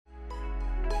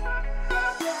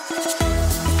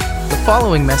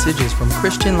following message is from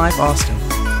Christian Life Austin.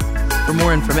 For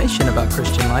more information about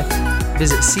Christian Life,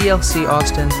 visit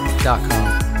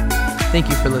clcaustin.com. Thank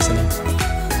you for listening.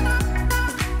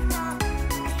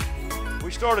 We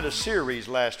started a series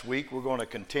last week. We're going to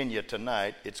continue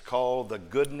tonight. It's called The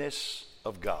Goodness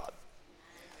of God.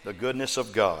 The Goodness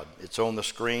of God. It's on the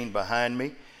screen behind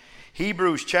me.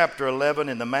 Hebrews chapter 11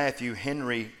 in the Matthew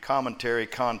Henry commentary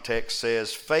context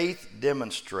says, faith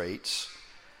demonstrates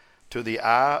to the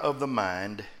eye of the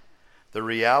mind the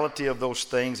reality of those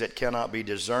things that cannot be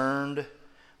discerned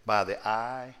by the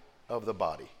eye of the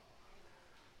body.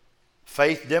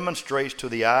 Faith demonstrates to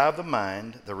the eye of the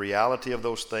mind the reality of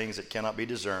those things that cannot be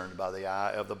discerned by the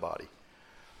eye of the body.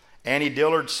 Annie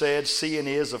Dillard said, seeing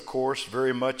is, of course,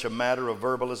 very much a matter of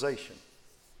verbalization.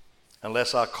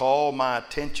 Unless I call my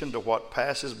attention to what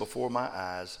passes before my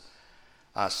eyes,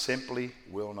 I simply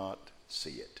will not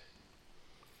see it.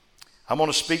 I'm going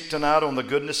to speak tonight on the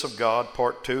goodness of God,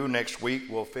 part 2. Next week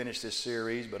we'll finish this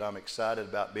series, but I'm excited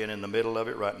about being in the middle of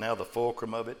it right now. The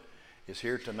fulcrum of it is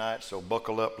here tonight, so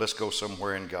buckle up. Let's go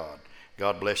somewhere in God.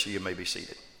 God bless you. You may be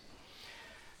seated.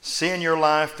 Seeing your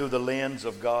life through the lens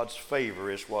of God's favor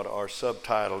is what our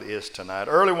subtitle is tonight.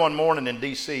 Early one morning in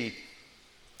D.C.,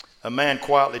 a man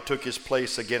quietly took his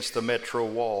place against the metro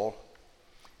wall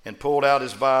and pulled out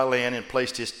his violin and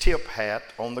placed his tip hat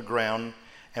on the ground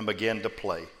and began to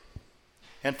play.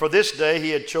 And for this day, he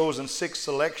had chosen 6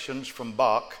 selections from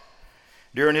Bach.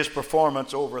 During his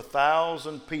performance, over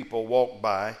 1,000 people walked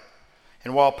by,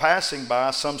 and while passing by,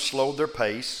 some slowed their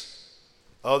pace,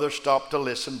 others stopped to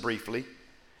listen briefly,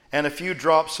 and a few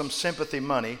dropped some sympathy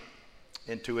money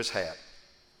into his hat.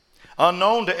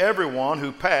 Unknown to everyone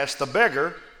who passed, the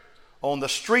beggar on the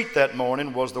street that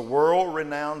morning was the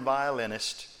world-renowned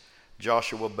violinist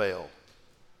Joshua Bell.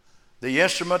 The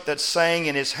instrument that sang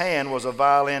in his hand was a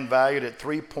violin valued at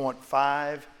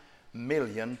 $3.5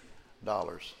 million.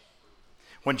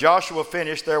 When Joshua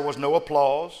finished, there was no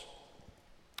applause.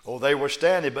 Oh, they were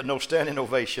standing, but no standing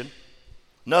ovation.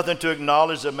 Nothing to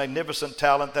acknowledge the magnificent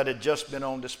talent that had just been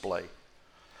on display.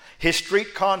 His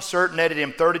street concert netted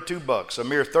him $32, a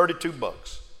mere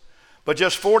 $32. But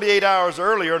just 48 hours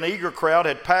earlier, an eager crowd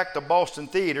had packed the Boston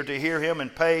Theater to hear him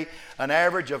and pay an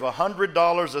average of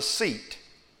 $100 a seat.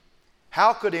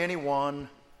 How could anyone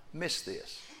miss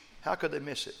this? How could they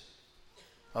miss it?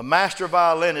 A master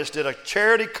violinist did a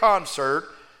charity concert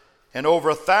and over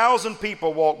 1,000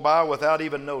 people walked by without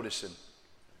even noticing.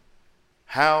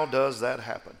 How does that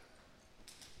happen?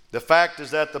 The fact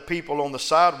is that the people on the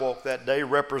sidewalk that day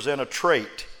represent a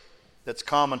trait that's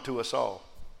common to us all.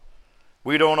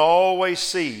 We don't always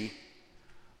see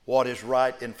what is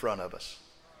right in front of us.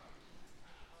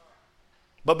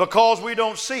 But because we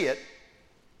don't see it,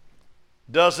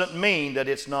 doesn't mean that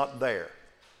it's not there.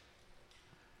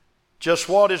 Just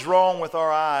what is wrong with our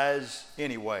eyes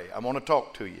anyway? I want to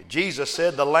talk to you. Jesus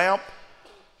said the lamp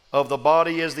of the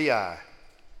body is the eye.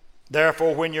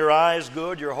 Therefore, when your eye is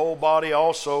good, your whole body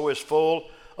also is full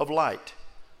of light.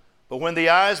 But when the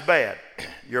eye is bad,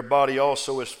 your body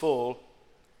also is full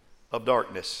of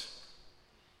darkness.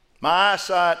 My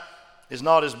eyesight is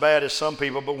not as bad as some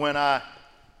people, but when I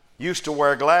used to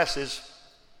wear glasses,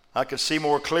 I could see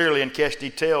more clearly and catch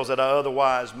details that I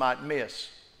otherwise might miss.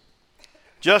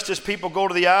 Just as people go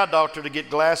to the eye doctor to get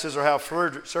glasses or have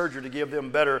surgery to give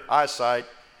them better eyesight,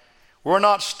 we're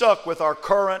not stuck with our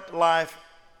current life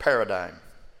paradigm.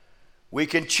 We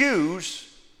can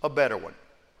choose a better one.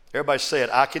 Everybody say it.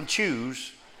 I can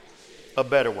choose a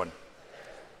better one.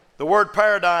 The word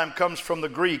paradigm comes from the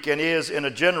Greek and is, in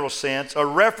a general sense, a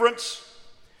reference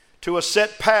to a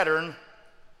set pattern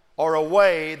or a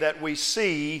way that we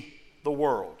see the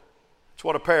world. That's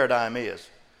what a paradigm is.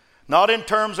 Not in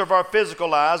terms of our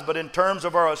physical eyes, but in terms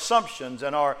of our assumptions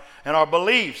and our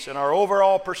beliefs and our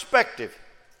overall perspective.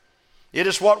 It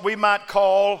is what we might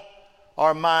call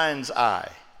our mind's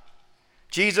eye.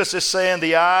 Jesus is saying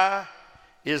the eye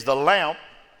is the lamp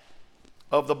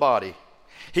of the body.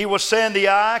 He was saying the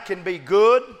eye can be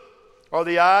good or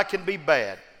the eye can be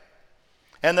bad.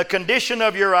 And the condition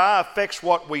of your eye affects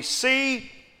what we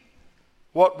see,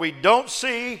 what we don't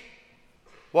see,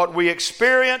 what we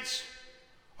experience,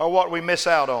 or what we miss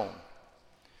out on.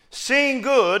 Seeing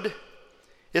good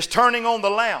is turning on the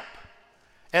lamp,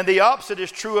 and the opposite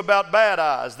is true about bad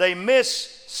eyes. They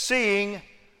miss seeing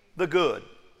the good.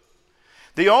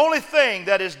 The only thing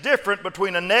that is different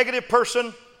between a negative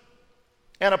person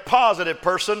and a positive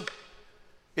person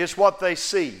is what they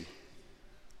see.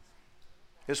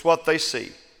 It's what they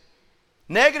see.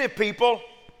 Negative people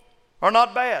are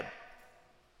not bad.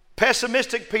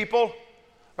 Pessimistic people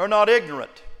are not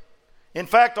ignorant. In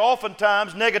fact,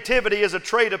 oftentimes negativity is a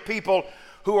trait of people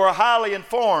who are highly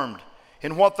informed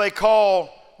in what they call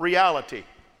reality.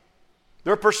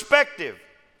 Their perspective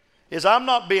is, I'm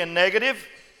not being negative,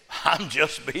 I'm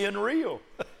just being real.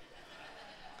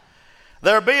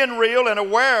 They're being real and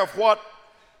aware of what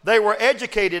they were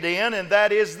educated in, and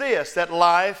that is this, that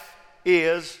life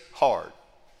is hard.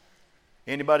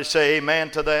 Anybody say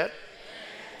amen to that? Amen.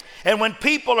 And when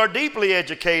people are deeply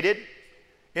educated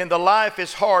in the life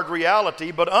is hard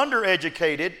reality, but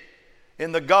undereducated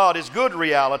in the God is good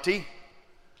reality,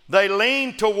 they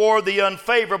lean toward the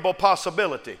unfavorable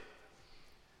possibility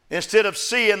instead of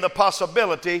seeing the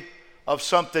possibility of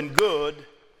something good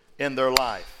in their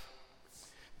life.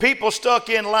 People stuck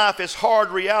in life is hard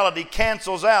reality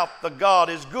cancels out the God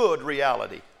is good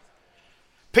reality.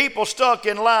 People stuck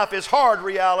in life is hard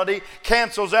reality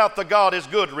cancels out the God is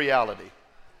good reality.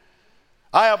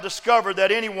 I have discovered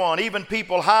that anyone, even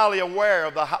people highly aware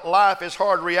of the life is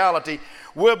hard reality,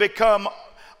 will become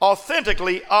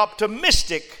authentically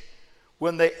optimistic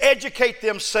when they educate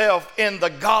themselves in the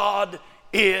God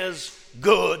is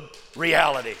good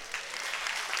reality.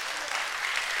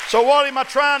 So what am I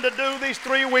trying to do these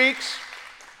 3 weeks?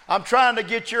 I'm trying to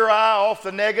get your eye off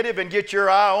the negative and get your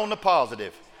eye on the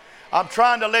positive. I'm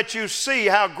trying to let you see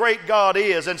how great God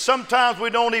is. And sometimes we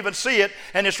don't even see it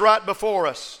and it's right before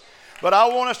us. But I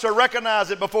want us to recognize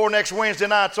it before next Wednesday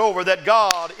night's over that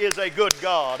God is a good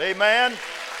God. Amen?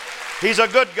 He's a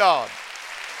good God.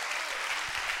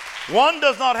 One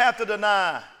does not have to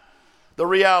deny the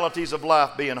realities of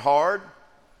life being hard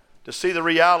to see the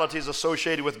realities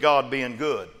associated with God being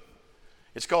good.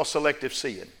 It's called selective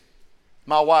seeing.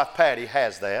 My wife Patty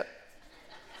has that.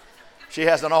 She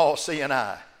has an all-seeing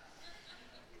eye.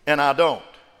 And I don't.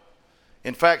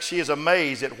 In fact, she is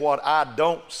amazed at what I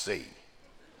don't see.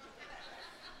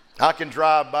 I can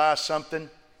drive by something.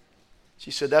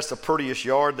 She said, that's the prettiest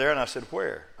yard there. And I said,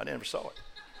 where? I never saw it.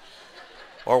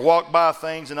 Or walk by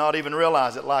things and not even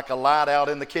realize it, like a light out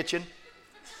in the kitchen,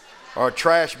 or a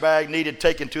trash bag needed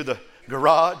taken to the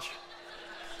garage,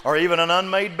 or even an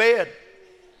unmade bed,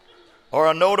 or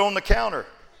a note on the counter.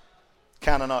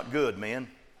 Kind of not good, man.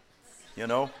 You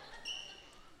know?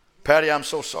 Patty, I'm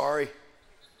so sorry.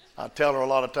 I tell her a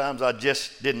lot of times I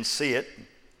just didn't see it. And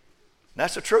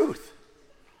that's the truth.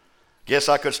 Guess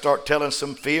I could start telling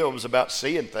some fibs about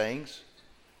seeing things.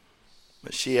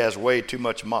 But she has way too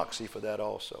much moxie for that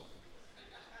also.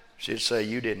 She'd say,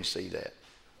 you didn't see that.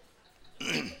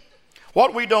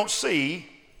 What we don't see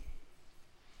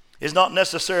is not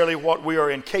necessarily what we are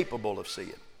incapable of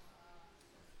seeing.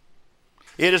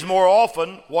 It is more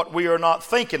often what we are not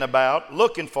thinking about,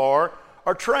 looking for,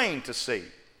 or trained to see.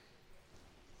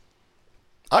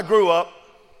 I grew up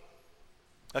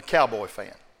a cowboy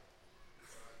fan.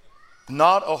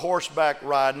 Not a horseback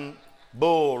riding,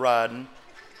 bull riding,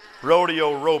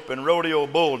 rodeo roping, rodeo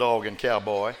bulldogging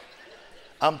cowboy.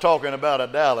 I'm talking about a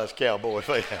Dallas Cowboy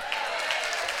fan.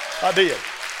 I did.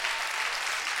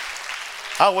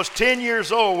 I was 10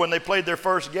 years old when they played their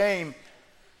first game.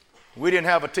 We didn't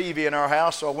have a TV in our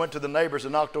house, so I went to the neighbors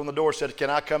and knocked on the door and said, can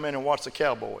I come in and watch the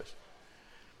Cowboys?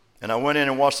 And I went in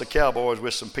and watched the Cowboys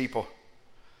with some people.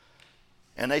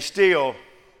 And they still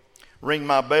ring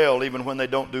my bell even when they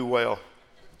don't do well.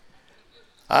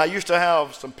 I used to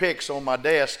have some pics on my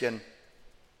desk, and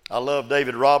I love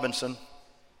David Robinson,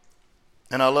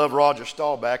 and I love Roger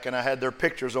Staubach, and I had their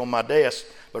pictures on my desk.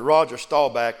 But Roger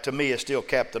Staubach, to me, is still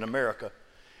Captain America.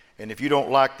 And if you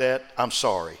don't like that, I'm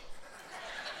sorry.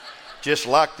 Just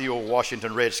like the old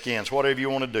Washington Redskins, whatever you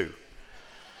want to do.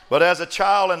 But as a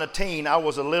child and a teen, I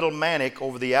was a little manic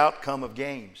over the outcome of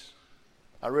games.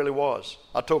 I really was.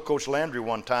 I told Coach Landry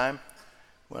one time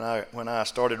when I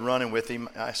started running with him,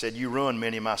 I said, you ruined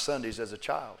many of my Sundays as a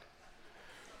child.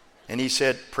 And he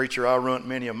said, preacher, I ruined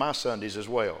many of my Sundays as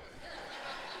well.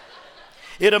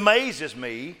 It amazes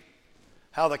me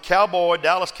how the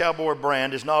Dallas Cowboy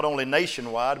brand is not only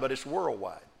nationwide, but it's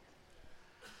worldwide.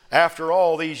 After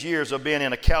all these years of being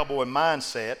in a cowboy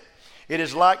mindset, it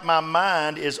is like my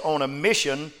mind is on a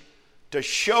mission to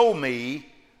show me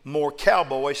more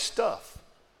cowboy stuff.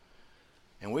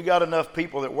 And we got enough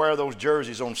people that wear those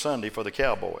jerseys on Sunday for the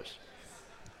Cowboys.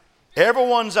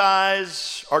 Everyone's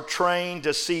eyes are trained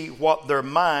to see what their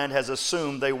mind has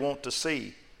assumed they want to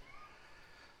see.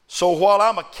 So while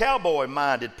I'm a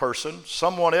cowboy-minded person,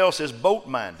 someone else is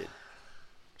boat-minded.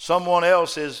 Someone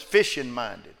else is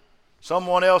fishing-minded.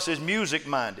 Someone else is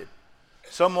music-minded.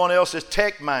 Someone else is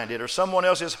tech-minded, or someone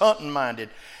else is hunting-minded.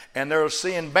 And they're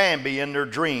seeing Bambi in their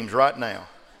dreams right now.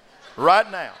 Right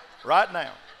now. Right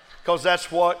now. Because that's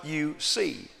what you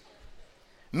see.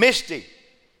 Misty,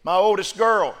 my oldest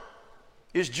girl,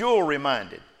 is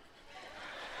jewelry-minded.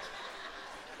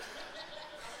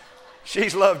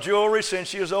 She's loved jewelry since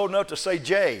she was old enough to say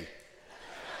J.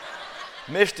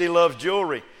 Misty loves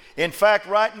jewelry. In fact,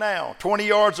 right now, 20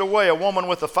 yards away, a woman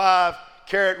with a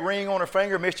 5-carat ring on her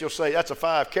finger, Misty will say, that's a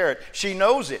 5-carat. She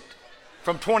knows it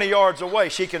from 20 yards away.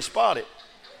 She can spot it.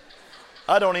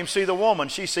 I don't even see the woman.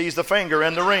 She sees the finger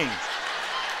and the ring.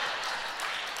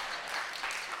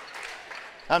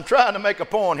 I'm trying to make a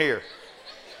point here.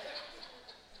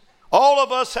 All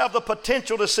of us have the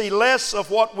potential to see less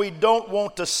of what we don't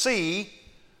want to see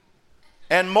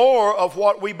and more of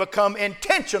what we become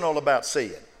intentional about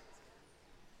seeing.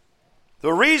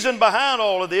 The reason behind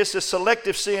all of this is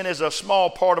selective seeing is a small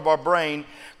part of our brain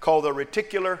called the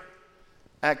reticular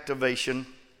activation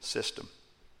system.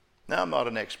 Now, I'm not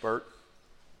an expert,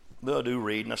 but I do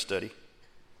read and I study.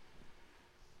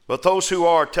 But those who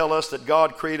are tell us that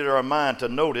God created our mind to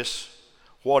notice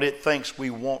what it thinks we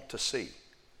want to see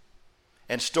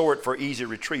and store it for easy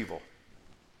retrieval.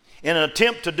 In an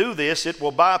attempt to do this, it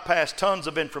will bypass tons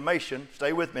of information,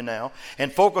 stay with me now,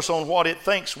 and focus on what it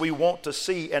thinks we want to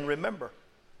see and remember.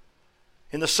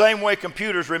 In the same way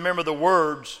computers remember the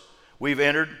words we've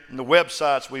entered and the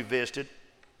websites we've visited,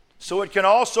 so it can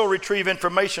also retrieve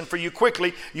information for you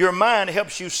quickly. Your mind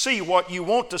helps you see what you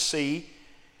want to see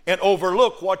and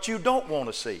overlook what you don't want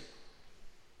to see.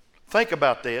 Think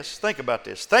about this. Think about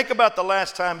this. Think about the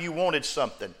last time you wanted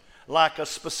something like a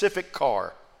specific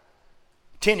car,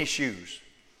 tennis shoes,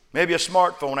 maybe a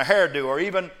smartphone, a hairdo, or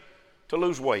even to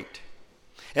lose weight.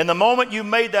 And the moment you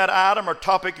made that item or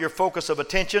topic your focus of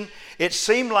attention, it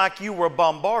seemed like you were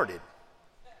bombarded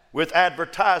with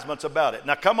advertisements about it.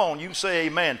 Now come on, you say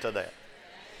amen to that.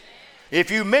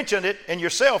 If you mentioned it and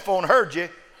your cell phone heard you,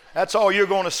 that's all you're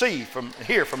going to see from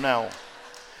here from now on.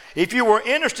 If you were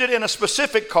interested in a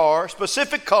specific car,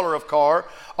 specific color of car,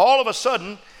 all of a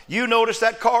sudden you notice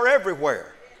that car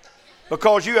everywhere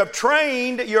because you have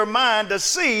trained your mind to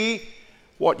see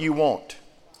what you want.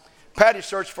 Patty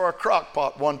searched for a crock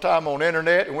pot one time on the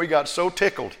internet and we got so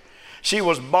tickled. She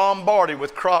was bombarded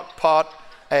with crock pot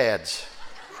ads.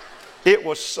 It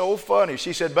was so funny.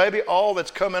 She said, baby, all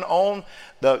that's coming on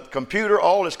the computer,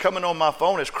 all that's coming on my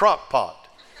phone is crock pot.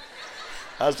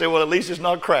 I said, well, at least it's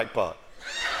not crackpot.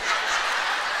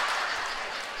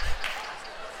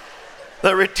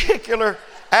 The reticular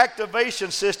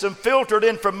activation system filtered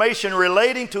information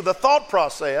relating to the thought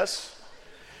process,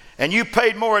 and you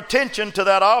paid more attention to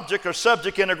that object or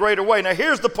subject in a greater way. Now,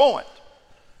 here's the point.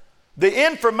 The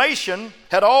information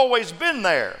had always been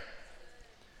there,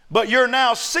 but you're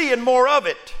now seeing more of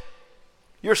it.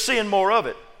 You're seeing more of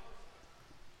it.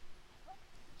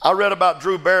 I read about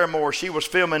Drew Barrymore. She was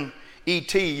filming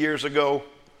E.T. years ago.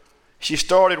 She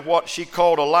started what she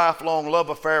called a lifelong love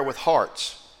affair with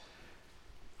hearts.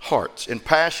 Hearts. In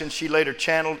passion, she later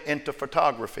channeled into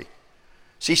photography.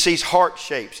 She sees heart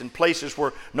shapes in places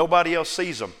where nobody else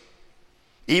sees them,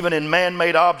 even in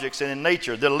man-made objects and in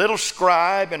nature. The little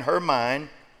scribe in her mind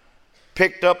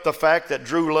picked up the fact that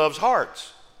Drew loves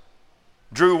hearts.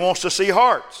 Drew wants to see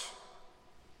hearts.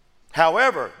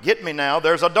 However, get me now,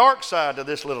 there's a dark side to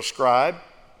this little scribe.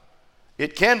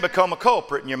 It can become a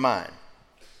culprit in your mind.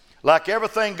 Like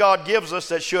everything God gives us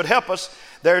that should help us,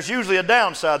 there's usually a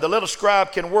downside. The little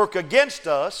scribe can work against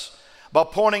us by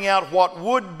pointing out what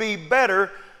would be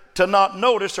better to not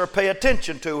notice or pay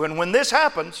attention to. And when this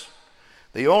happens,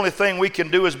 the only thing we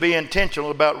can do is be intentional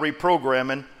about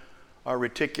reprogramming our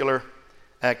reticular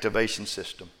activation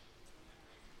system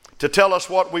to tell us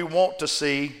what we want to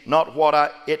see, not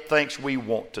what it thinks we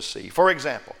want to see. For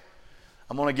example,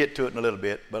 I'm going to get to it in a little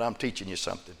bit, but I'm teaching you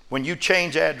something. When you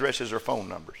change addresses or phone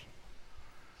numbers,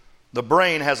 the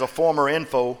brain has a former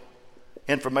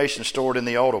information stored in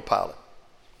the autopilot.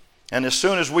 And as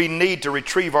soon as we need to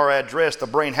retrieve our address, the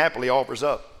brain happily offers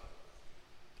up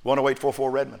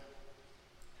 10844 Redmond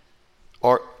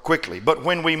or quickly. But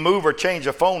when we move or change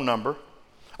a phone number,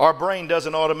 our brain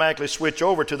doesn't automatically switch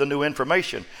over to the new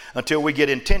information until we get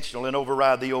intentional and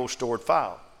override the old stored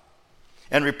file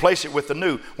and replace it with the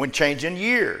new. When changing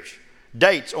years,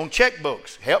 dates on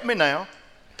checkbooks, help me now.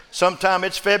 Sometime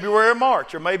it's February or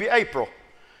March or maybe April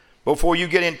before you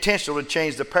get intentional to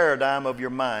change the paradigm of your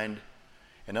mind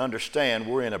and understand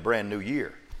we're in a brand new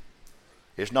year.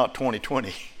 It's not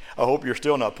 2020. I hope you're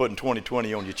still not putting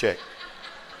 2020 on your check.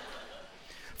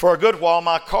 For a good while,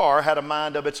 my car had a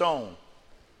mind of its own.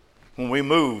 When we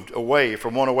moved away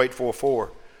from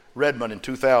 10844 Redmond in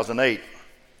 2008,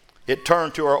 it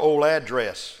turned to our old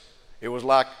address. It was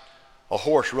like a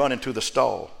horse running to the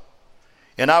stall.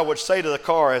 And I would say to the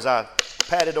car as I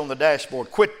patted on the dashboard,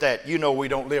 quit that, you know we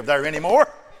don't live there anymore.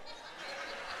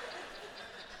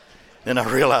 Then I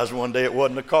realized one day it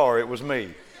wasn't the car, it was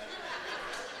me.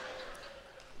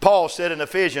 Paul said in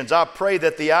Ephesians, I pray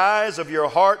that the eyes of your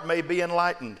heart may be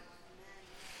enlightened.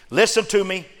 Listen to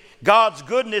me. God's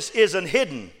goodness isn't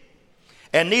hidden,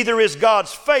 and neither is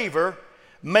God's favor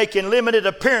making limited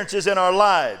appearances in our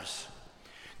lives.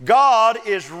 God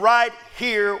is right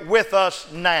here with us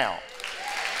now.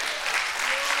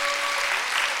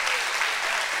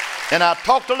 And I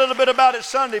talked a little bit about it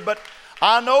Sunday, but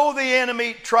I know the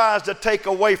enemy tries to take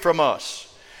away from us.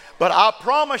 But I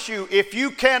promise you, if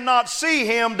you cannot see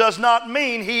him, does not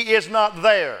mean he is not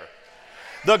there.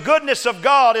 The goodness of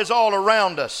God is all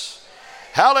around us.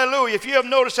 Hallelujah. If you have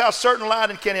noticed how certain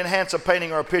lighting can enhance a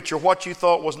painting or a picture, what you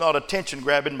thought was not attention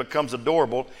grabbing becomes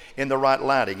adorable in the right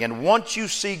lighting. And once you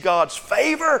see God's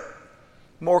favor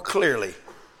more clearly,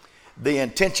 the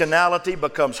intentionality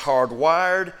becomes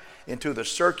hardwired into the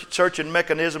searching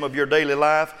mechanism of your daily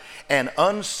life, and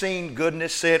unseen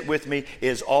goodness, say it with me,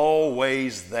 is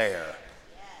always there.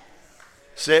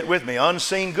 Say it with me,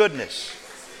 unseen goodness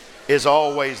is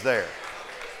always there.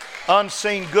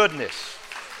 Unseen goodness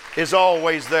is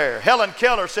always there. Helen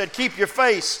Keller said, keep your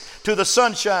face to the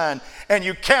sunshine and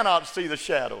you cannot see the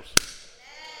shadows.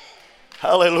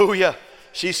 Hallelujah.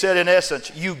 She said, in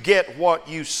essence, you get what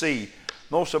you see.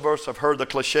 Most of us have heard the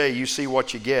cliche, you see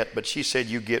what you get, but she said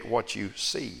you get what you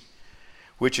see,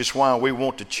 which is why we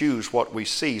want to choose what we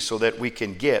see so that we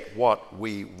can get what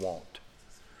we want.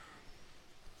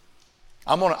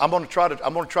 I'm going to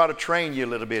try to train you a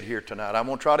little bit here tonight. I'm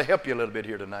going to try to help you a little bit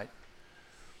here tonight,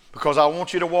 because I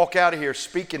want you to walk out of here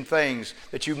speaking things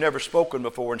that you've never spoken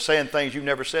before and saying things you've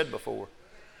never said before,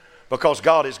 because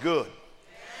God is good.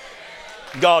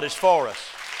 God is for us.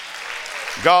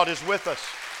 God is with us.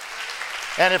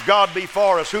 And if God be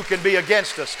for us, who can be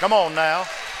against us? Come on now.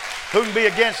 Who can be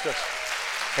against us?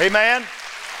 Amen?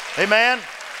 Amen?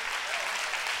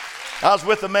 I was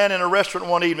with a man in a restaurant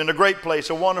one evening, a great place,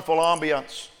 a wonderful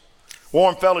ambiance,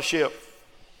 warm fellowship.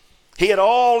 He had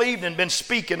all evening been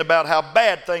speaking about how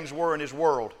bad things were in his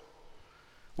world,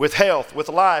 with health, with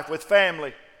life, with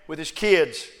family, with his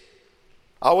kids.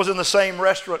 I was in the same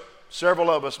restaurant, several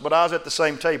of us, but I was at the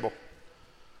same table.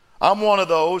 I'm one of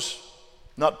those,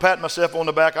 not patting myself on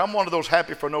the back, I'm one of those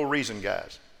happy for no reason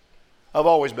guys. I've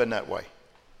always been that way.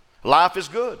 Life is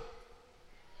good.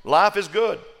 Life is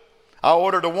good. I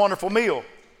ordered a wonderful meal.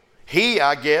 He,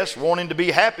 I guess, wanting to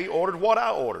be happy, ordered what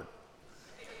I ordered.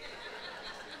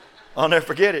 I'll never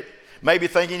forget it. Maybe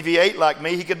thinking if he ate like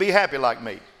me, he could be happy like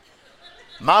me.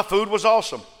 My food was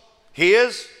awesome.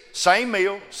 His, same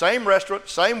meal, same restaurant,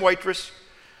 same waitress,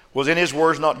 was in his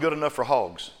words not good enough for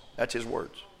hogs. That's his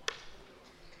words.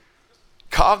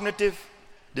 Cognitive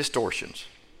distortions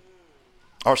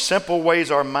are simple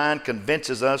ways our mind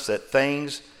convinces us that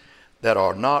things that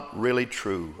are not really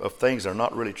true, of things that are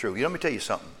not really true. Let me tell you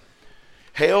something.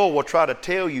 Hell will try to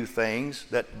tell you things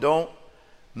that don't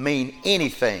mean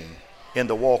anything in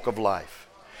the walk of life.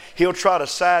 He'll try to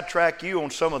sidetrack you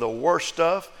on some of the worst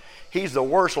stuff. He's the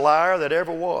worst liar that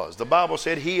ever was. The Bible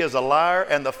said he is a liar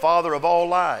and the father of all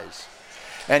lies.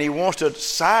 And he wants to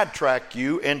sidetrack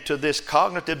you into this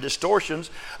cognitive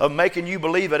distortions of making you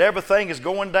believe that everything is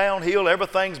going downhill,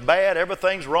 everything's bad,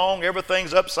 everything's wrong,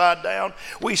 everything's upside down.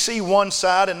 We see one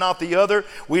side and not the other.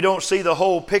 We don't see the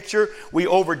whole picture. We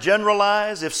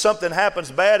overgeneralize. If something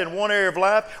happens bad in one area of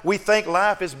life, we think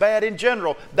life is bad in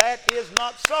general. That is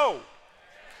not so.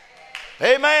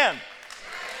 Amen.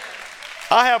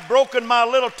 I have broken my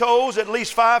little toes at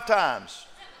least 5 times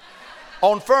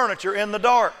on furniture in the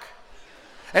dark.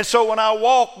 And so when I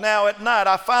walk now at night,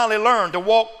 I finally learned to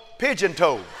walk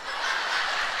pigeon-toed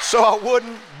so I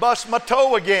wouldn't bust my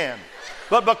toe again.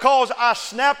 But because I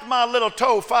snapped my little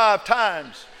toe 5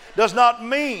 times does not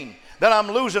mean that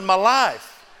I'm losing my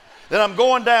life, that I'm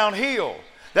going downhill,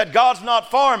 that God's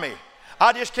not for me.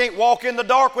 I just can't walk in the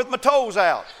dark with my toes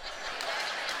out.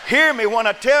 Hear me when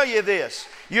I tell you this.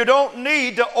 You don't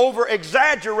need to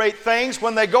over-exaggerate things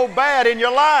when they go bad in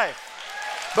your life.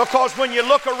 Because when you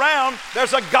look around,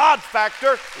 there's a God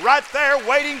factor right there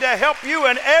waiting to help you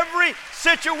in every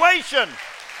situation.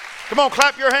 Come on,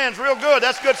 clap your hands real good.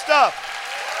 That's good stuff.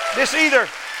 This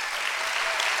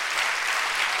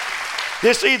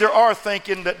either our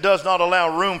thinking that does not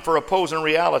allow room for opposing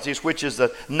realities, which is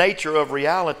the nature of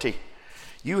reality.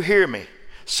 You hear me.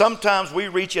 Sometimes we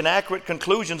reach inaccurate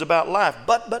conclusions about life.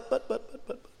 But.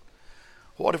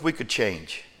 What if we could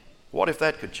change? What if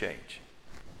that could change?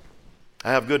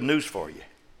 I have good news for you.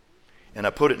 And I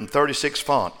put it in 36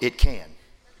 font. It can.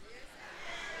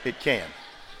 It can.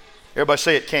 Everybody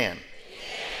say it can.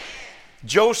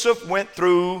 Joseph went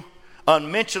through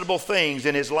unmentionable things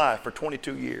in his life for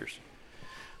 22 years.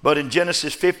 But in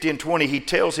Genesis 50 and 20, he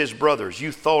tells his brothers,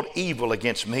 you thought evil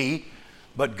against me,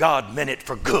 but God meant it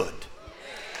for good.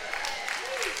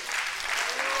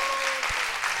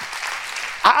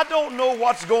 I don't know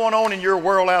what's going on in your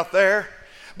world out there,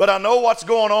 but I know what's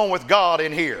going on with God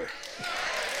in here.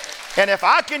 And if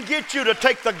I can get you to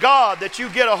take the God that you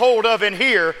get a hold of in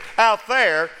here out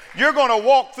there, you're going to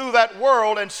walk through that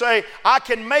world and say, I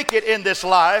can make it in this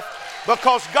life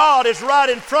because God is right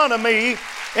in front of me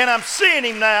and I'm seeing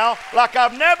Him now like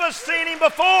I've never seen Him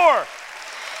before.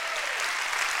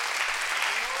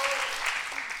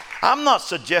 I'm not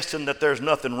suggesting that there's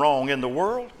nothing wrong in the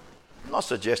world. I'm not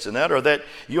suggesting that, or that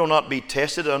you'll not be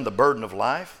tested under the burden of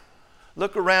life.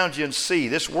 Look around you and see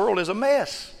this world is a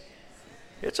mess.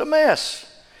 It's a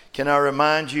mess. Can I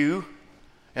remind you,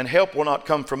 and help will not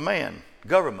come from man,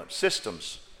 government,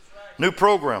 systems, new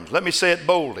programs. Let me say it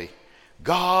boldly.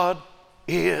 God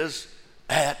is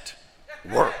at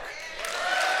work.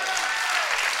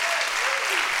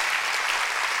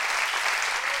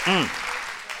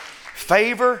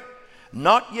 Favor,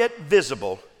 not yet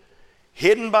visible,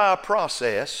 hidden by a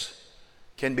process,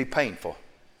 can be painful.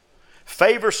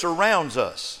 Favor surrounds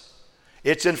us.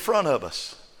 It's in front of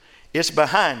us. It's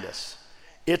behind us.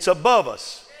 It's above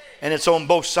us. And it's on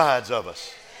both sides of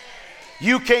us.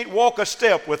 You can't walk a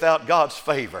step without God's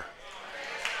favor.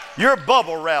 You're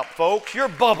bubble wrapped, folks. You're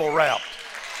bubble wrapped.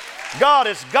 God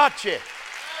has got you.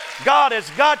 God has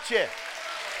got you.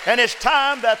 And it's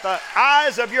time that the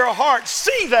eyes of your heart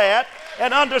see that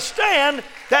and understand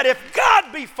that if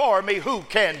God be for me, who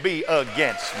can be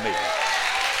against me?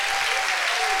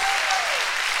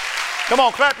 Come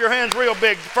on, clap your hands real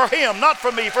big. For Him, not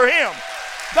for me, for Him.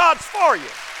 God's for you.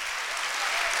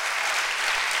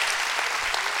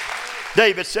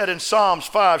 David said in Psalms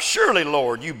 5, surely,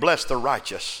 Lord, you bless the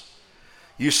righteous.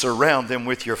 You surround them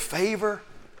with your favor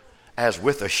as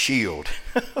with a shield.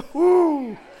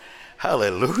 Woo.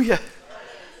 Hallelujah.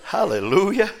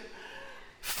 Hallelujah.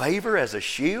 Favor as a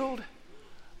shield?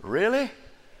 Really?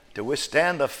 To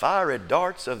withstand the fiery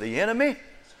darts of the enemy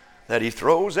that he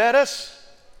throws at us?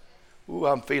 Ooh,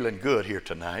 I'm feeling good here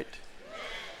tonight.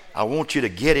 I want you to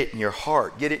get it in your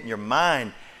heart, get it in your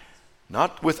mind,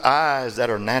 not with eyes that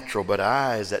are natural, but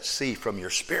eyes that see from your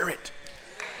spirit.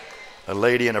 A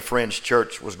lady in a friend's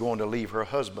church was going to leave her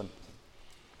husband,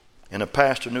 and a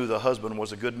pastor knew the husband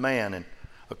was a good man and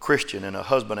a Christian and a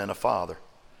husband and a father.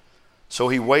 So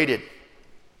he waited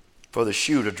for the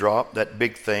shoe to drop, that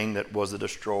big thing that was the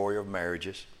destroyer of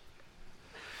marriages.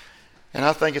 And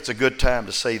I think it's a good time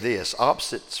to say this.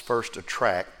 Opposites first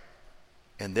attract,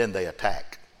 and then they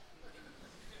attack.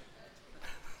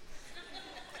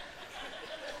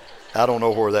 I don't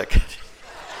know where that came from.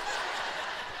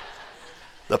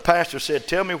 The pastor said,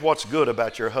 tell me what's good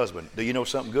about your husband. Do you know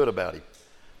something good about him?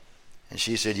 And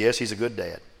she said, yes, he's a good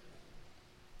dad.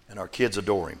 And our kids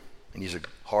adore him. And he's a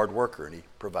hard worker, and he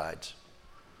provides.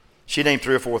 She named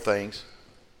 3 or 4 things.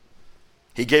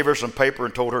 He gave her some paper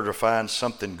and told her to find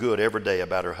something good every day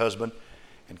about her husband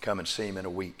and come and see him in a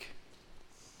week.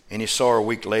 And he saw her a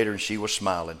week later, and she was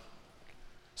smiling.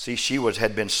 See, she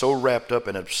had been so wrapped up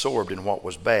and absorbed in what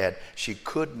was bad, she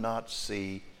could not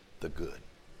see the good.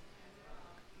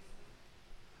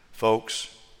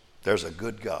 Folks, there's a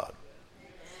good God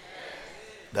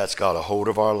that's got a hold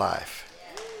of our life.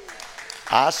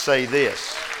 I say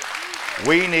this,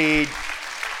 we need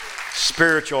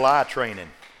spiritual eye training.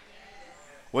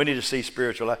 We need to see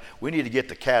spiritual eye. We need to get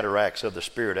the cataracts of the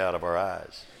Spirit out of our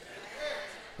eyes.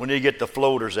 We need to get the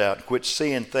floaters out and quit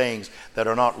seeing things that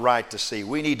are not right to see.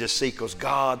 We need to see because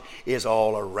God is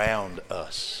all around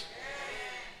us.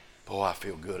 Boy, I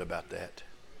feel good about that.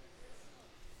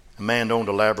 A man owned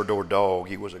a Labrador dog.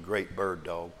 He was a great bird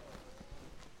dog.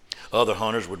 Other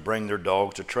hunters would bring their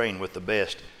dogs to train with the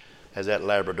best as that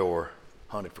Labrador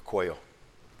hunted for quail.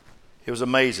 It was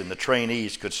amazing. The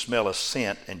trainees could smell a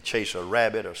scent and chase a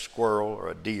rabbit, a squirrel, or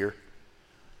a deer.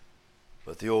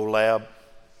 But the old lab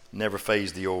never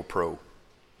fazed the old pro.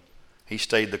 He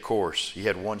stayed the course. He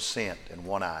had one scent and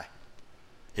one eye.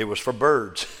 It was for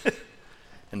birds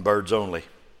and birds only.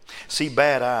 See,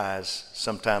 bad eyes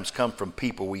sometimes come from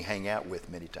people we hang out with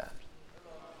many times.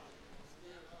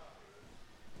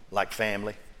 Like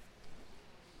family.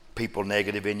 People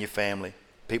negative in your family.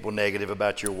 People negative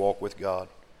about your walk with God.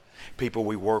 People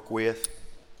we work with.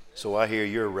 So I hear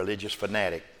you're a religious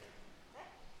fanatic.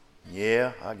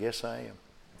 Yeah, I guess I am.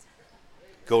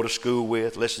 Go to school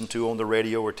with, listen to on the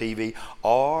radio or TV,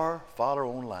 or follow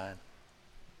online.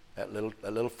 That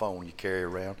little phone you carry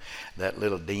around, that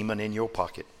little demon in your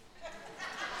pocket.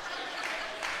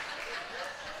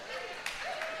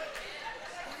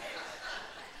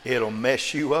 It'll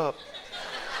mess you up.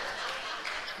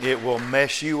 It will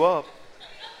mess you up.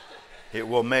 It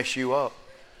will mess you up.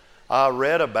 I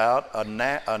read about a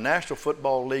National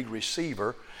Football League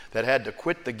receiver that had to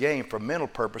quit the game for mental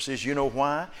purposes. You know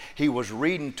why? He was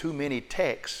reading too many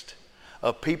texts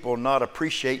of people not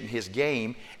appreciating his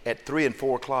game at 3 and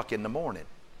 4 o'clock in the morning.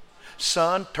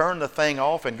 Son, turn the thing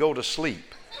off and go to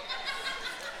sleep.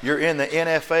 You're in the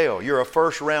NFL. You're a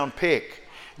first-round pick.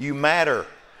 You matter.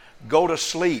 Go to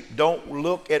sleep. Don't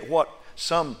look at what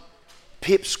some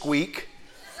pipsqueak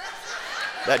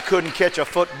that couldn't catch a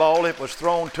football if it was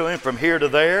thrown to him from here to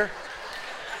there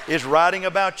is writing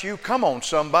about you. Come on,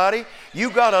 somebody. You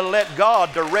got to let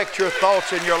God direct your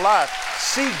thoughts in your life.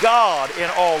 See God in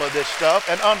all of this stuff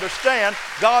and understand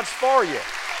God's for you.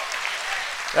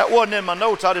 That wasn't in my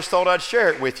notes. I just thought I'd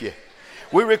share it with you.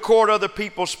 We record other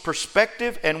people's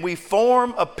perspective and we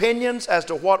form opinions as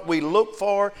to what we look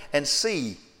for and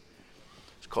see.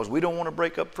 It's because we don't want to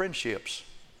break up friendships.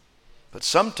 But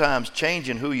sometimes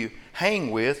changing who you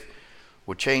hang with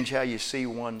will change how you see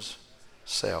one's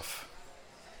self.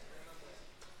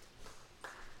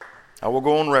 I will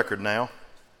go on record now.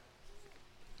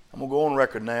 I'm going to go on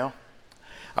record now.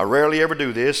 I rarely ever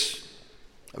do this.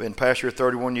 I've been pastor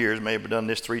 31 years, maybe done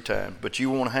this 3 times. But you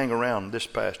won't hang around this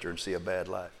pastor and see a bad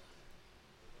life.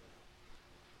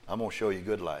 I'm going to show you a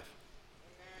good life.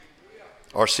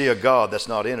 Or see a God that's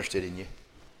not interested in you.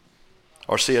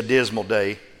 Or see a dismal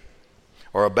day.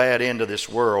 Or a bad end of this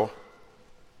world.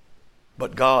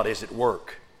 But God is at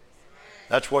work.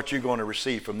 That's what you're going to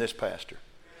receive from this pastor.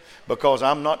 Because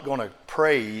I'm not going to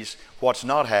praise what's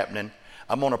not happening.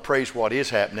 I'm going to praise what is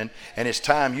happening. And it's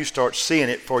time you start seeing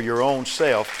it for your own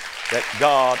self that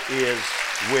God is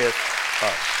with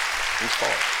us. He's for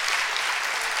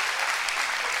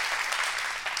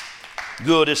us.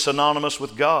 Good is synonymous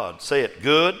with God. Say it.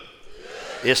 Good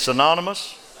is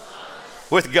synonymous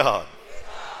with God.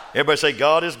 Everybody say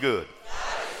God is good.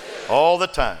 All the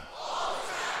time.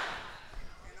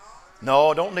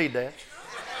 No, don't need that.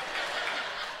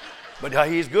 But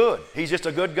He's good. He's just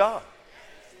a good God.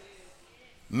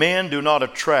 Men do not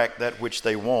attract that which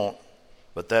they want,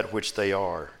 but that which they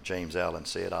are, James Allen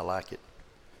said. I like it.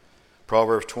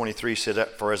 Proverbs 23 said,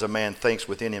 for as a man thinks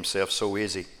within himself, so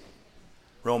is he.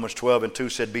 Romans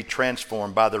 12:2 said, be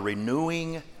transformed by the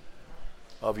renewing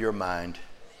of your mind.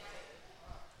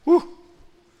 Woo!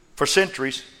 For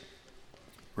centuries,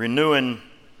 renewing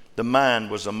the mind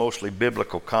was a mostly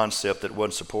biblical concept that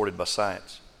wasn't supported by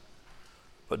science.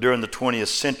 But during the 20th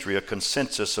century, a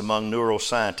consensus among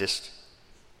neuroscientists,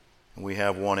 and we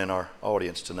have one in our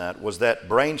audience tonight, was that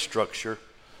brain structure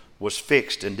was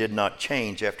fixed and did not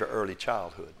change after early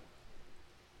childhood.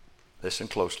 Listen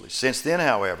closely. Since then,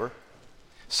 however,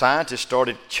 scientists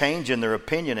started changing their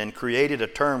opinion and created a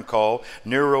term called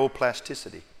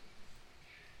neuroplasticity.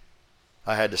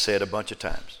 I had to say it a bunch of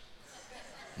times.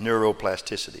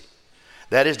 Neuroplasticity.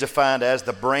 That is defined as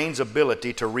the brain's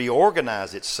ability to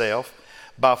reorganize itself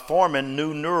by forming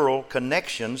new neural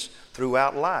connections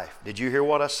throughout life. Did you hear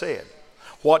what I said?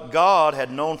 What God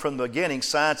had known from the beginning,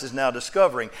 science is now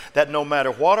discovering that no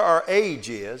matter what our age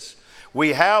is,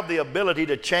 we have the ability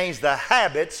to change the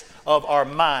habits of our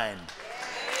mind.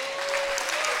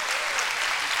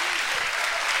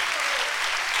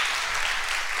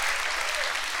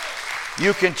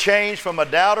 You can change from a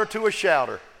doubter to a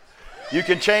shouter. You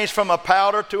can change from a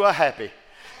pouter to a happy.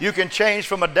 You can change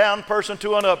from a down person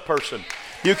to an up person.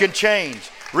 You can change.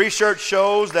 Research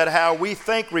shows that how we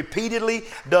think repeatedly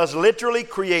does literally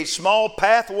create small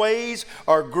pathways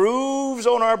or grooves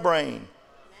on our brain.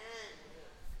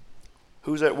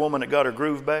 Who's that woman that got her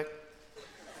groove back?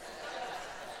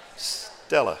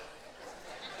 Stella.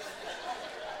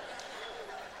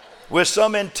 With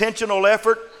some intentional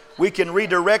effort, we can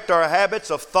redirect our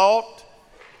habits of thought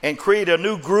and create a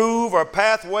new groove or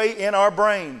pathway in our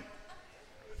brain.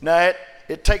 Now,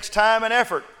 it takes time and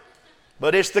effort,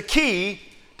 but it's the key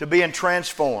to being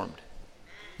transformed.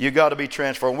 You got to be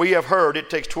transformed. We have heard it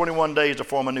takes 21 days to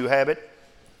form a new habit.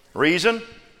 Reason?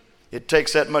 It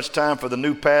takes that much time for the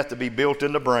new path to be built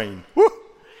in the brain. Woo!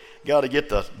 Got to get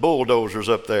the bulldozers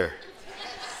up there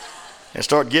and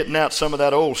start getting out some of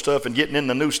that old stuff and getting in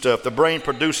the new stuff. The brain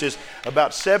produces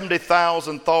about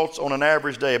 70,000 thoughts on an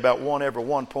average day, about one every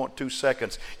 1.2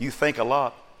 seconds. You think a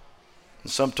lot.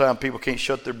 And sometimes people can't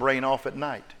shut their brain off at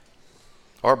night.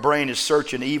 Our brain is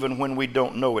searching even when we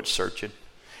don't know it's searching.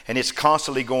 And it's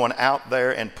constantly going out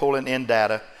there and pulling in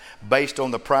data based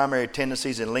on the primary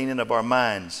tendencies and leaning of our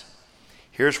minds.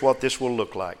 Here's what this will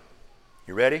look like.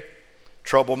 You ready?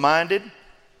 Trouble-minded,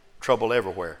 trouble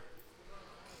everywhere.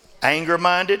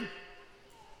 Anger-minded,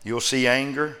 you'll see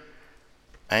anger.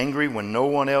 Angry when no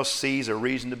one else sees a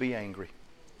reason to be angry.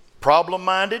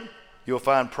 Problem-minded, you'll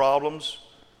find problems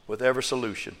with every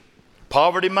solution.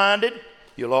 Poverty-minded,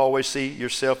 you'll always see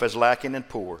yourself as lacking and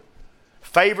poor.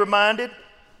 Favor-minded,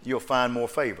 you'll find more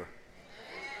favor.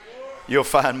 You'll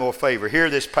find more favor. Hear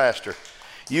this, pastor.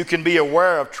 You can be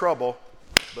aware of trouble,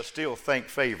 but still think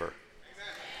favor.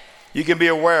 You can be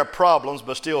aware of problems,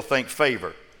 but still think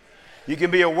favor. You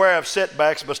can be aware of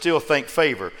setbacks, but still think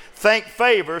favor. Think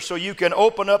favor so you can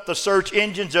open up the search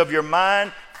engines of your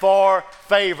mind for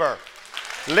favor.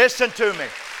 Listen to me.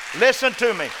 Listen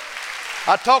to me.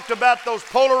 I talked about those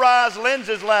polarized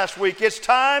lenses last week. It's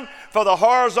time for the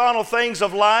horizontal things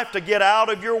of life to get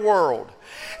out of your world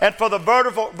and for the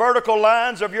vertical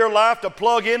lines of your life to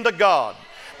plug into God,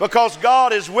 because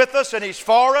God is with us and He's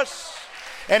for us.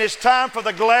 And it's time for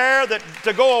the glare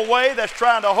to go away that's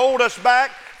trying to hold us back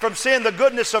from seeing the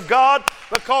goodness of God,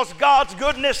 because God's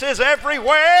goodness is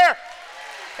everywhere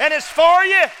and it's for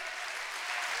you.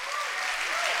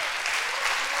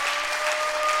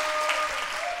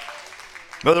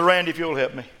 Brother Randy, if you'll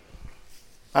help me.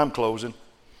 I'm closing.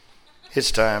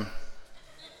 It's time.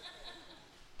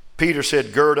 Peter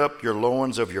said, gird up your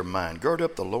loins of your mind. Gird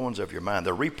up the loins of your mind,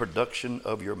 the reproduction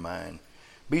of your mind.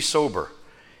 Be sober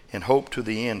and hope to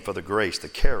the end for the grace, the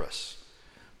charis,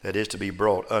 that is to be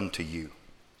brought unto you.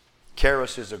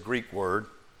 Charis is a Greek word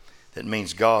that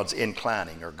means God's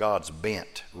inclining or God's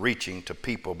bent, reaching to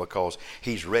people because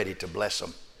He's ready to bless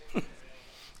them.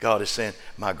 God is saying,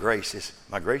 my grace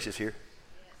is here.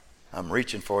 I'm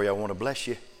reaching for you. I want to bless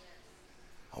you.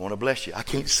 I want to bless you. I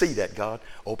can't see that, God.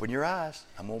 Open your eyes.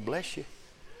 I'm going to bless you.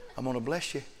 I'm going to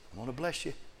bless you. I'm going to bless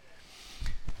you.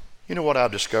 You know what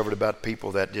I've discovered about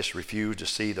people that just refuse to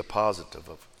see the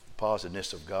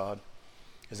positiveness of God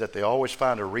is that they always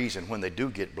find a reason when they do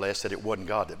get blessed that it wasn't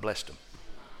God that blessed them.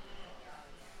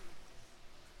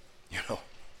 You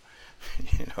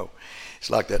know, it's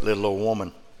like that little old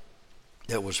woman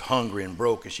that was hungry and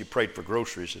broke and she prayed for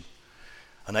groceries, and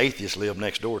an atheist lived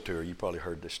next door to her. You probably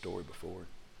heard this story before.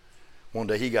 One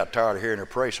day he got tired of hearing her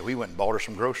pray, so he went and bought her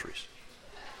some groceries.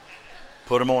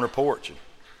 Put them on her porch. And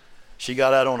she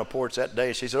got out on the porch that day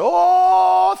and she said,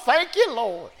 oh, thank you,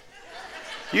 Lord.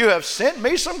 You have sent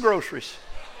me some groceries.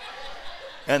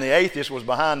 And the atheist was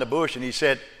behind the bush and he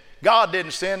said, God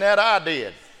didn't send that, I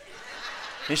did.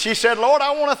 And she said, Lord,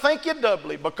 I want to thank you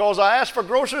doubly because I asked for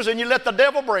groceries and you let the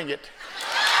devil bring it.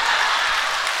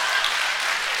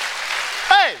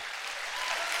 Hey,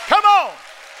 come on.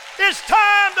 It's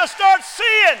time to start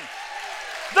seeing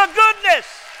the goodness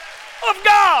of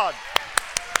God.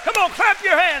 Come on, clap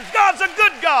your hands. God's a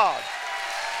good God.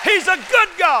 He's a good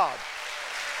God.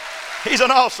 He's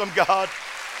an awesome God.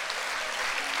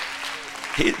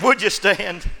 Would you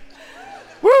stand?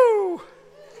 Woo!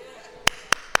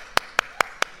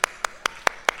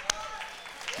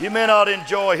 You may not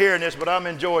enjoy hearing this, but I'm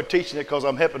enjoying teaching it because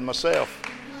I'm helping myself.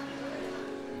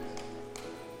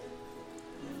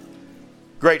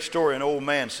 Great story. An old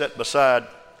man sat beside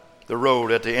the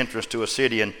road at the entrance to a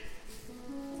city, and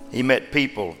he met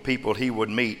people he would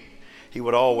meet. He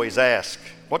would always ask,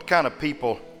 what kind of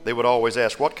people? They would always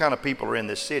ask, what kind of people are in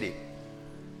this city?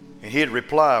 And he'd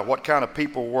reply, what kind of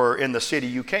people were in the city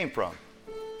you came from?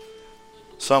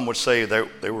 Some would say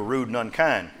they were rude and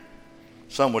unkind.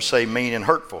 Some would say mean and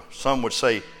hurtful. Some would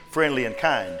say friendly and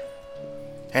kind.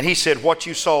 And he said, what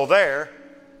you saw there,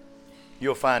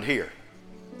 you'll find here.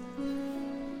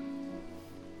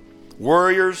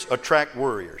 Worriers attract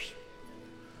worriers.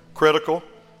 Critical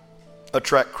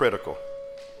attract critical.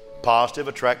 Positive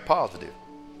attract positive.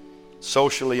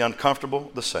 Socially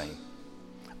uncomfortable, the same.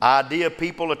 Idea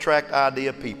people attract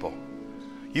idea people.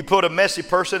 You put a messy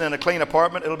person in a clean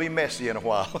apartment, it'll be messy in a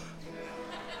while.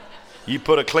 You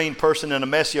put a clean person in a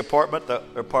messy apartment, the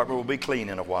apartment will be clean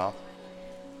in a while.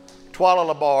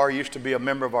 Twala Labar used to be a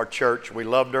member of our church. We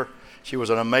loved her. She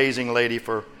was an amazing lady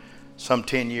for some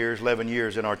 10 years, 11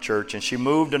 years in our church. And she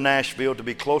moved to Nashville to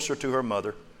be closer to her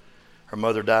mother. Her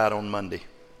mother died on Monday.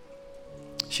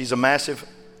 She's a massive,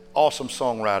 awesome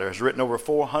songwriter. Has written over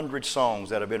 400 songs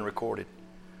that have been recorded.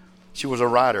 She was a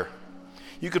writer.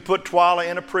 You could put Twila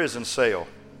in a prison cell,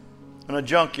 in a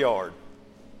junkyard,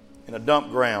 in a dump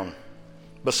ground,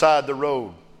 beside the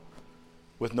road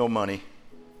with no money,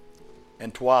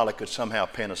 and Twila could somehow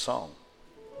pen a song.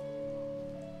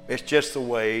 It's just the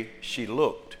way she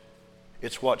looked.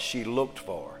 It's what she looked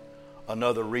for.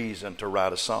 Another reason to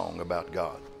write a song about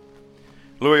God.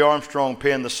 Louis Armstrong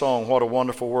penned the song, What a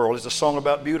Wonderful World. It's a song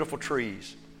about beautiful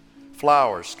trees,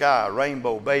 flowers, sky,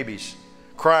 rainbow, babies,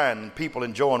 crying, and people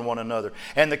enjoying one another.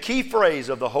 And the key phrase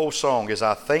of the whole song is,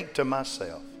 I think to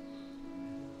myself,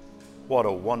 what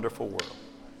a wonderful world.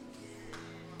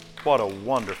 What a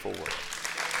wonderful world.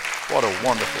 What a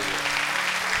wonderful world.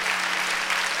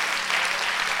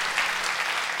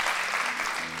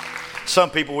 Some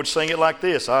people would sing it like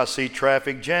this. I see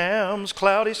traffic jams,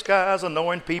 cloudy skies,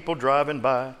 annoying people driving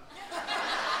by.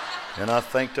 And I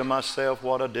think to myself,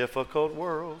 what a difficult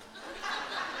world.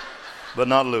 But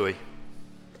not Louis.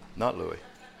 Not Louis.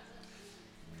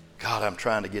 God, I'm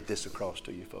trying to get this across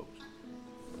to you folks.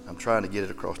 I'm trying to get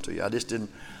it across to you. I didn't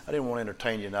want to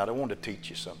entertain you tonight. I wanted to teach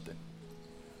you something.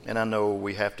 And I know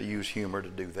we have to use humor to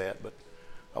do that, but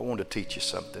I wanted to teach you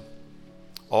something.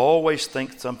 Always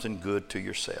think something good to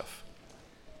yourself.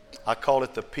 I call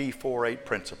it the P4-8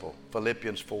 principle,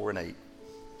 Philippians 4:8.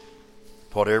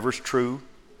 Whatever's true,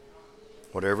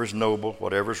 whatever's noble,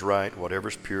 whatever's right,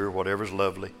 whatever's pure, whatever's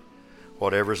lovely,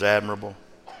 whatever's admirable,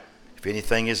 if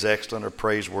anything is excellent or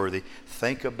praiseworthy,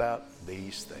 think about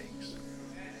these things.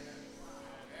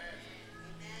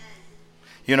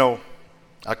 You know,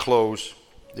 I close.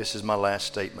 This is my last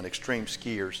statement. Extreme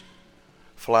skiers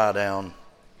fly down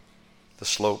the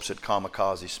slopes at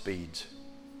kamikaze speeds.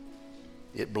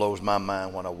 It blows my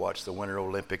mind when I watch the Winter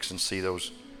Olympics and see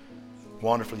those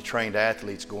wonderfully trained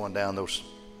athletes going down those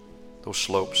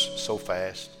slopes so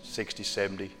fast, 60,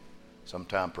 70,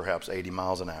 sometimes perhaps 80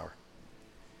 miles an hour.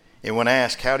 And when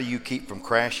asked, how do you keep from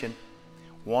crashing?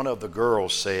 One of the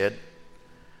girls said,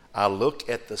 I look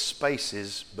at the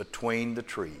spaces between the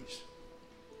trees.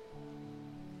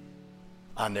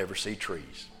 I never see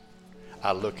trees.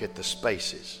 I look at the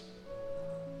spaces.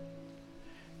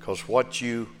 Because what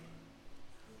you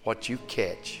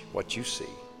catch, what you see,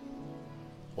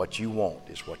 what you want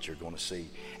is what you're going to see.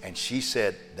 And she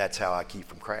said, that's how I keep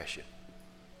from crashing.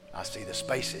 I see the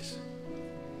spaces.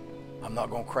 I'm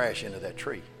not going to crash into that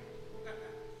tree.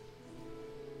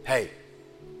 Hey,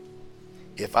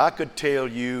 if I could tell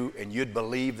you, and you'd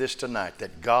believe this tonight,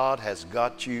 that God has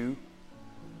got you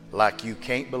like you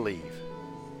can't believe.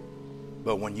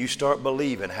 But when you start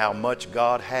believing how much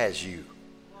God has you,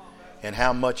 and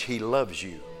how much He loves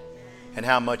you, and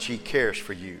how much He cares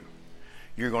for you,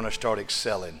 you're going to start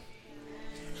excelling.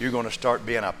 You're going to start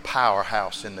being a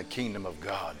powerhouse in the kingdom of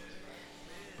God,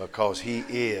 because He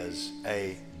is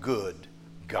a good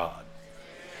God.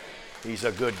 He's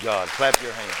a good God. Clap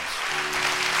your hands.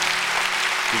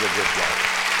 He's a good God.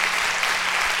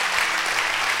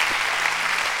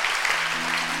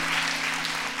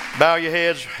 Bow your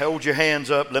heads, hold your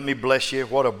hands up. Let me bless you.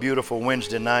 What a beautiful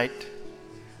Wednesday night.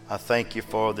 I thank you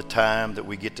for the time that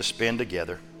we get to spend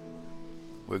together.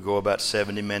 We'll go about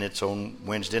 70 minutes on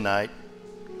Wednesday night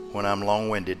when I'm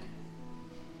long-winded.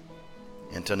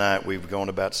 And tonight we've gone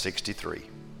about 63.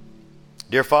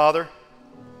 Dear Father,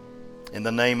 in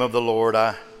the name of the Lord,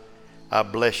 I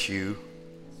bless you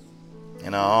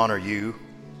and I honor you.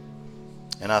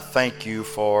 And I thank you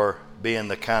for being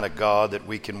the kind of God that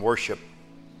we can worship.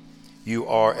 You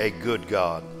are a good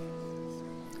God.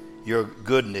 Your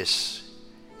goodness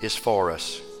is for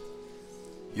us.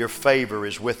 Your favor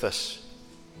is with us.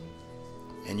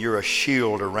 And you're a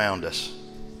shield around us.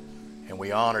 And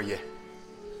we honor you.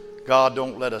 God,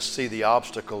 don't let us see the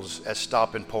obstacles as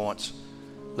stopping points.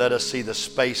 Let us see the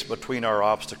space between our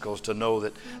obstacles to know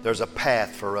that there's a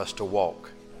path for us to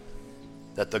walk,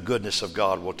 that the goodness of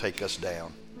God will take us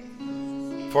down.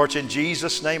 For it's in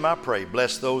Jesus' name I pray.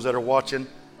 Bless those that are watching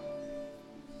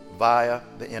via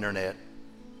the internet,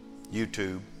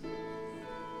 YouTube,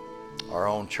 our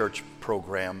own church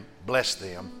program. Bless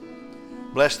them.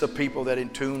 Bless the people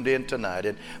that tuned in tonight,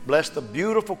 and bless the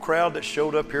beautiful crowd that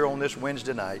showed up here on this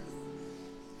Wednesday night.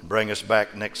 And bring us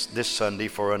back this Sunday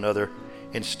for another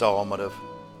installment of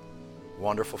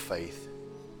Wonderful Faith.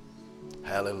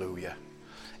 Hallelujah.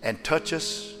 And touch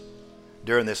us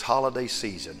during this holiday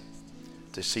season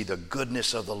to see the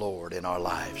goodness of the Lord in our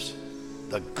lives.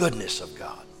 The goodness of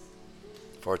God.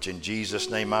 For it's in Jesus'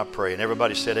 name I pray. And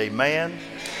everybody said amen.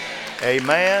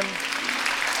 Amen.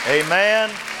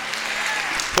 Amen.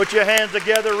 Put your hands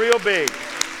together real big.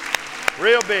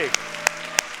 Real big.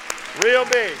 Real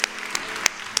big.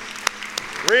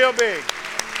 Real big.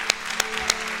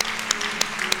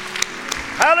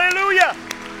 Hallelujah.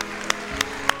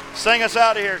 Sing us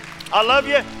out of here. I love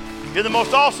you. You're the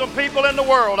most awesome people in the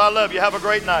world. I love you. Have a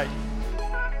great night.